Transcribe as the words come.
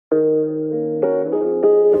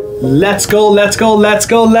Let's go, let's go, let's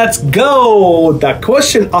go, let's go. The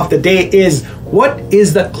question of the day is, what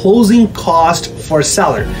is the closing cost for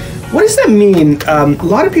seller? What does that mean? A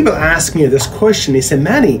lot of people ask me this question. They say,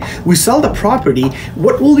 Manny, we sell the property.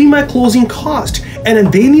 What will be my closing cost? And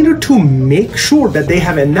then they needed to make sure that they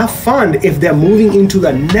have enough fund if they're moving into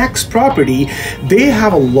the next property. They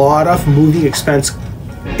have a lot of moving expense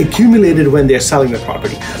accumulated when they're selling the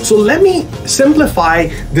property. So let me simplify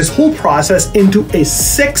this whole process into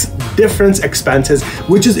 6 different expenses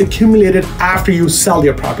which is accumulated after you sell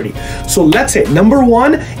your property. So let's say number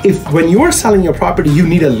 1, if when you're selling your property you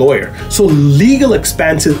need a lawyer, so legal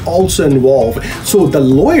expenses also involved. So the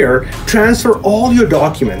lawyer transfer all your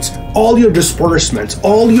documents, all your disbursements,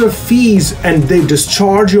 all your fees, and they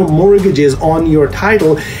discharge your mortgages on your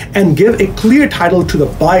title and give a clear title to the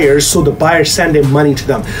buyers, so the buyers send their money to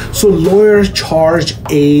them. So lawyers charge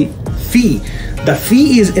a fee. The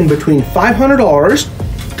fee is in between $500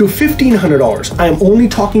 to $1,500. I am only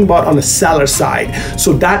talking about on the seller side.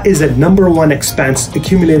 So that is a number 1 expense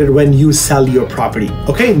accumulated when you sell your property.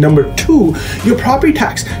 Okay, number 2, your property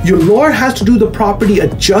tax. Your lawyer has to do the property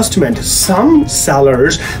adjustment. Some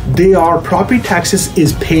sellers, their property taxes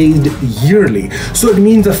is paid yearly. So it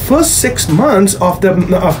means the first 6 months of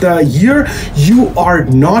the year you are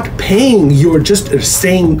not paying. You're just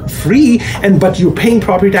staying free, but you're paying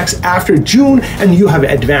property tax after June and you have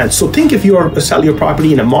advance. So think if you sell your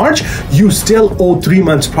property in March, you still owe 3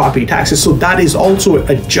 months property taxes. So that is also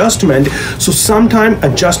adjustment. So sometime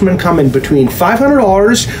adjustment come in between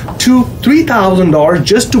 $500 to $3,000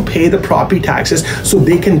 just to pay the property taxes so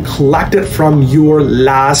they can collect it from your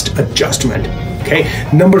last adjustment. Okay,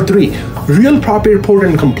 number 3, real property report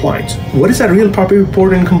and compliance. What is that real property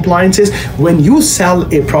report and compliance is? When you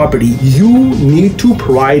sell a property, you need to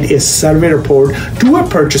provide a survey report to a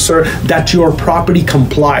purchaser that your property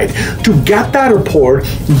complied. To get that report,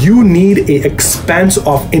 you need an expense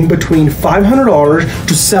of in between $500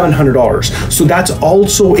 to $700. So that's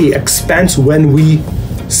also an expense when we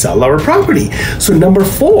sell our property. So number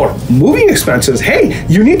 4, moving expenses. Hey,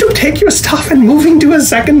 you need to take your stuff and moving to a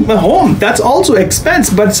second home. That's also expense,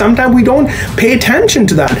 but sometimes we don't pay attention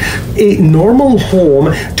to that. A normal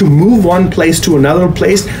home, to move one place to another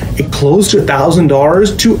place, it close to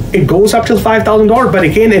 $1,000 to it goes up to $5,000. But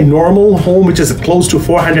again, a normal home which is close to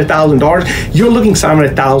 $400,000, you're looking somewhere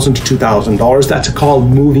at $1,000 to $2,000. That's called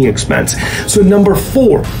moving expense. So number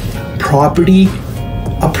 4, property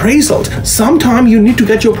appraisals. Sometimes you need to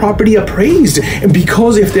get your property appraised, and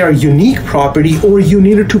because if they are unique property, or you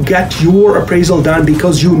needed to get your appraisal done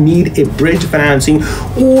because you need a bridge financing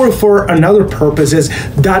or for another purposes,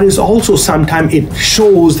 that is also sometimes it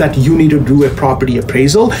shows that you need to do a property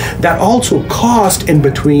appraisal. That also cost in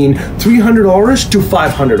between $300 to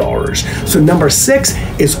 $500. So number 6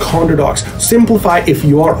 is condo docs. Simplify, if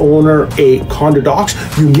you are owner a condo docs,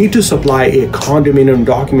 you need to supply a condominium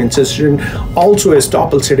documentation, also a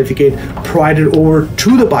stop certificate provided over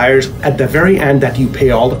to the buyers at the very end, that you pay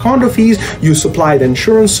all the condo fees, you supply the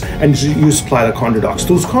insurance, and you supply the condo docs.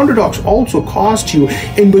 Those condo docs also cost you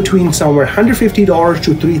in between somewhere $150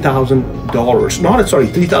 to $3,000. Not sorry,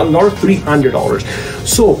 $3,000, $300.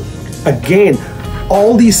 So again,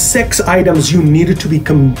 all these 6 items you needed to be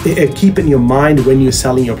keep in your mind when you're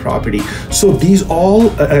selling your property. So these all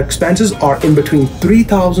expenses are in between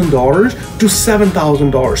 $3,000 to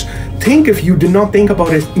 $7,000. Think if you did not think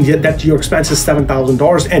about it yet that your expense is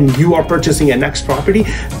 $7,000 and you are purchasing a next property,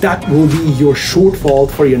 that will be your shortfall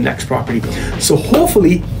for your next property. So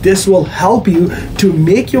hopefully this will help you to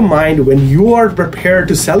make your mind when you are prepared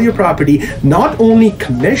to sell your property. Not only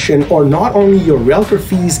commission or not only your realtor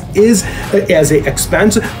fees is as a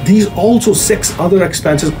expense, these also 6 other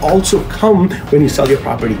expenses also come when you sell your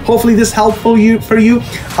property. Hopefully this is helpful for you.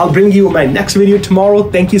 I'll bring you my next video tomorrow.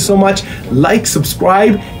 Thank you so much. Like,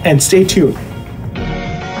 subscribe, and stay tuned.